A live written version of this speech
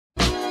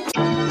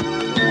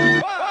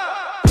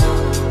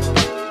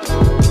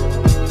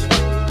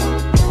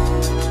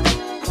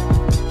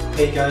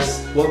Hey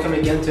guys, welcome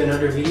again to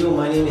another video.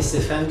 My name is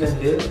Stéphane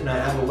Gonville and I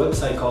have a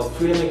website called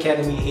Freedom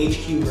Academy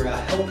HQ where I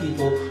help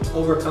people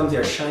overcome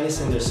their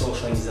shyness and their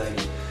social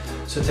anxiety.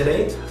 So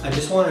today, I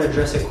just want to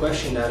address a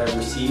question that I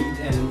received,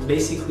 and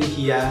basically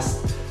he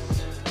asked,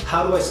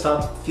 how do I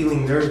stop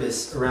feeling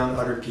nervous around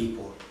other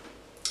people?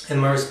 And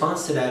my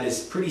response to that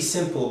is pretty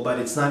simple, but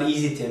it's not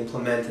easy to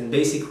implement, and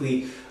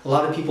basically a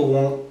lot of people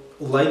won't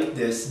like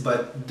this,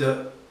 but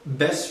the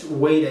best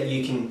way that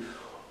you can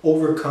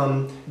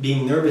overcome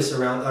being nervous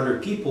around other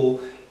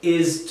people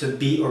is to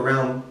be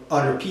around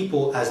other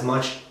people as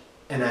much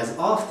and as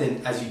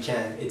often as you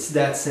can. It's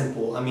that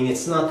simple. I mean,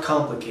 it's not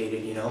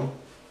complicated, you know,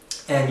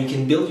 and you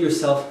can build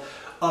yourself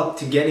up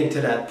to getting to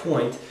that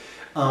point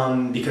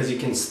because you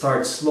can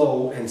start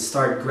slow and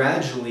start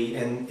gradually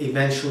and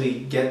eventually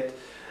get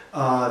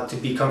to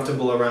be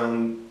comfortable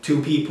around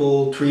 2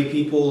 people, 3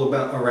 people,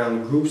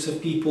 around groups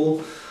of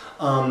people.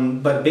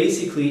 But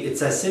basically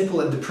it's as simple,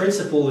 the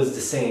principle is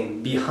the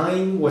same.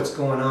 Behind what's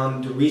going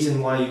on, the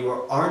reason why you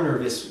are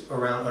nervous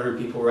around other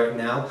people right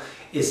now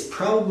is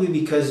probably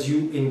because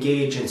you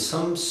engage in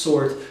some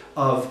sort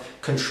of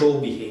control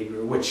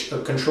behavior, which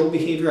control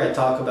behavior, I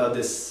talk about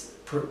this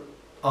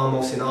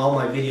almost in all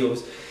my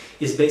videos,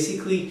 is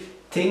basically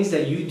things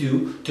that you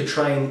do to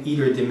try and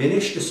either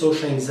diminish the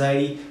social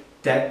anxiety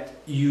that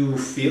you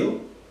feel,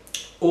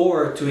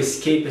 or to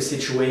escape a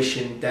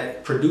situation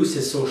that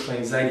produces social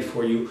anxiety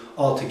for you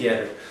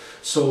altogether.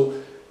 So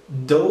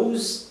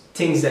those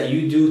things that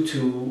you do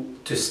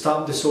to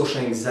stop the social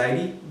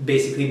anxiety,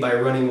 basically by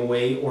running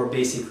away, or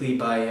basically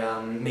by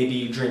maybe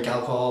you drink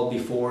alcohol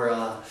before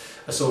a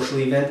social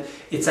event,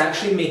 it's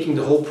actually making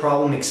the whole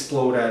problem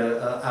explode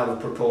out of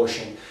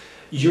proportion.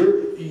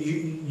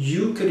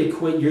 You could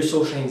equate your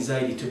social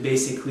anxiety to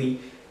basically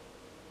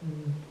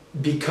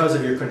because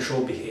of your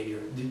control behavior.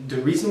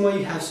 The reason why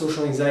you have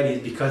social anxiety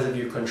is because of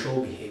your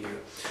control behavior.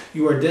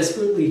 You are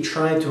desperately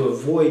trying to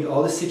avoid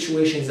all the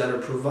situations that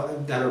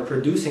are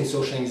producing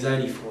social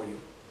anxiety for you.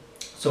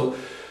 So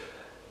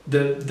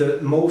the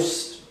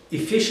most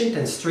efficient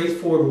and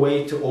straightforward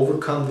way to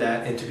overcome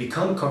that and to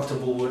become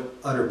comfortable with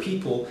other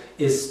people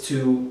is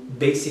to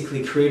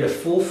basically create a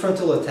full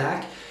frontal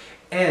attack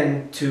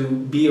and to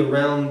be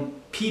around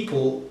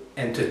people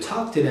and to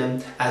talk to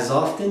them as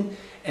often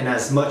and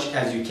as much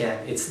as you can.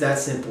 It's that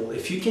simple.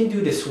 If you can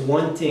do this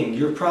one thing,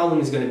 your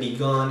problem is going to be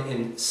gone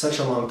in such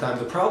a long time.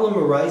 The problem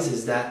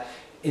arises that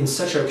in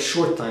such a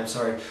short time,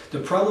 the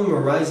problem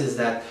arises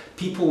that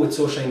people with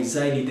social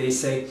anxiety, they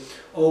say,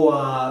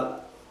 oh,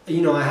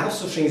 you know, I have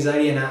social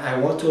anxiety and I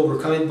want to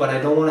overcome it, but I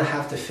don't want to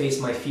have to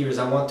face my fears.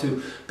 I want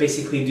to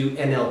basically do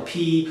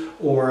NLP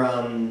or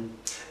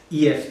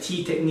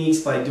EFT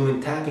techniques by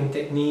doing tapping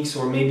techniques,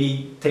 or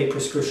maybe take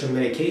prescription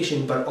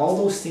medication, but all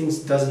those things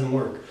doesn't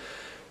work.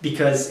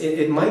 Because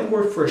it might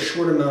work for a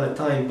short amount of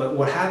time, but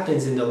what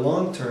happens in the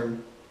long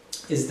term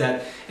is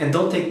that, and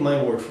don't take my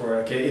word for it,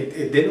 okay?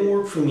 It didn't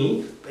work for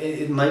me,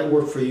 it might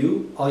work for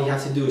you, all you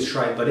have to do is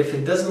try it. But if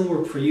it doesn't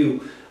work for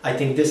you, I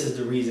think this is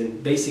the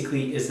reason.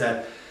 Basically is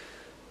that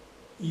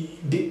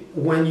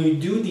when you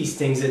do these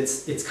things,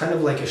 it's kind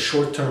of like a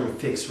short-term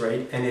fix,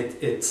 right? And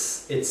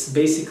it's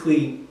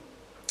basically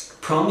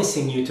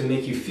promising you to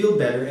make you feel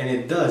better, and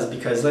it does,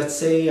 because let's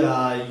say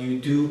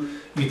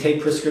you take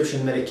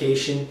prescription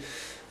medication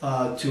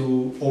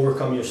to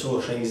overcome your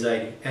social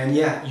anxiety, and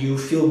yeah, you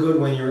feel good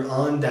when you're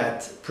on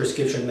that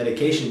prescription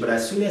medication, but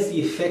as soon as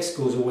the effects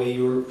goes away,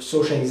 your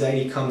social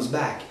anxiety comes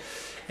back.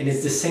 And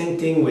it's the same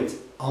thing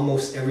with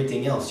almost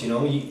everything else, you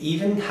know. You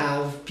even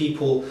have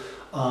people,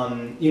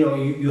 you know,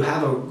 you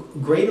have a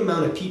great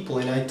amount of people,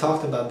 and I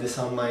talked about this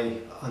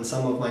on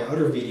some of my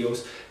other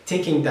videos,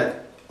 thinking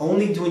that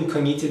only doing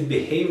cognitive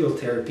behavioral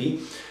therapy,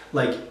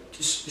 like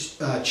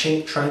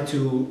trying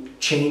to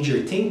change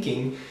your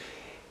thinking,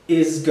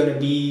 is going to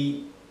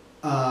be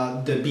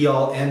the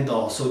be-all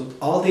end-all. So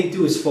all they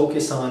do is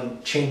focus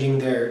on changing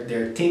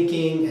their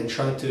thinking and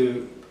trying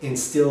to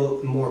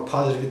instill more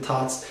positive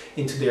thoughts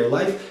into their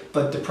life.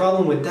 But the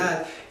problem with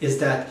that is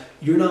that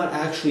you're not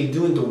actually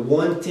doing the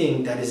one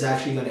thing that is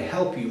actually going to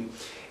help you.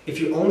 If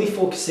you're only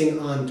focusing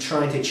on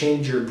trying to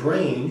change your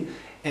brain,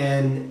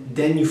 and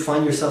then you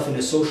find yourself in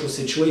a social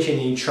situation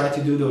and you try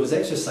to do those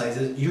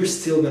exercises, you're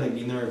still going to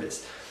be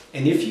nervous.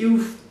 And if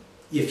you've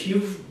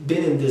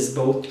been in this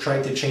boat,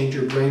 trying to change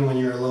your brain when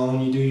you're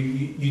alone, you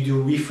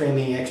do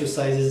reframing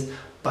exercises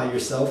by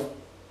yourself,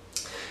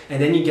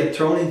 and then you get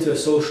thrown into a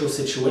social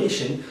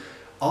situation,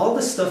 all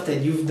the stuff that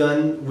you've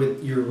done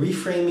with your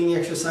reframing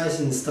exercises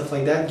and stuff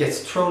like that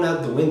gets thrown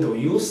out the window.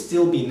 You'll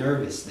still be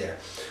nervous there.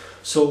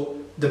 So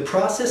the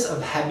process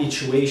of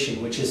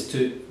habituation, which is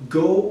to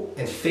go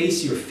and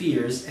face your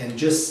fears and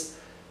just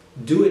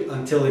do it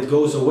until it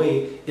goes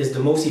away, is the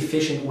most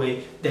efficient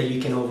way that you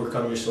can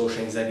overcome your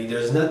social anxiety.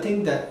 There's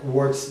nothing that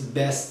works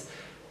best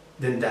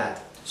than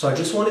that. So I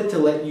just wanted to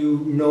let you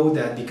know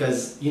that,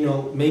 because, you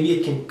know, maybe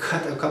it can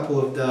cut a couple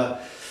of the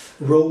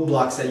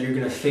roadblocks that you're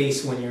going to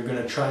face when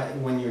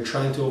you're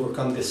trying to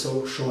overcome this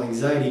social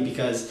anxiety.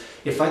 Because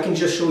if I can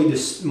just show you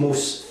this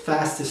most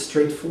fastest,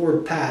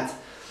 straightforward path,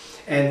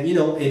 And you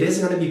know, it is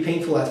going to be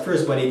painful at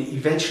first, but it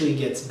eventually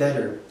gets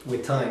better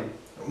with time.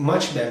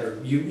 Much better.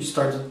 You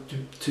start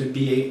to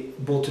be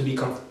able to be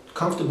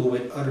comfortable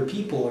with other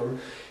people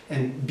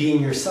and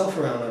being yourself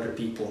around other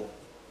people.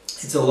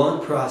 It's a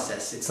long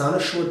process. It's not a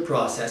short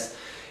process.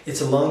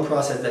 It's a long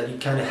process that you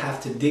kind of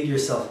have to dig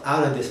yourself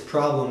out of this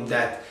problem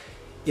that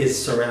is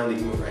surrounding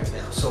you right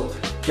now. So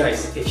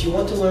guys, if you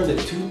want to learn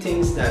the 2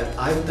 things that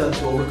I've done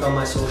to overcome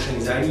my social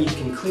anxiety, you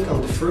can click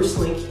on the first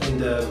link in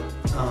the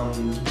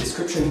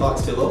description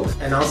box below,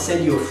 and I'll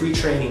send you a free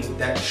training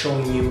that's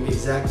showing you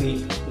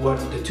exactly what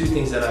the 2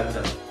 things that I've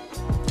done.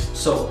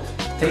 So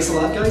thanks a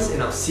lot guys,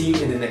 and I'll see you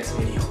in the next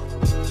video.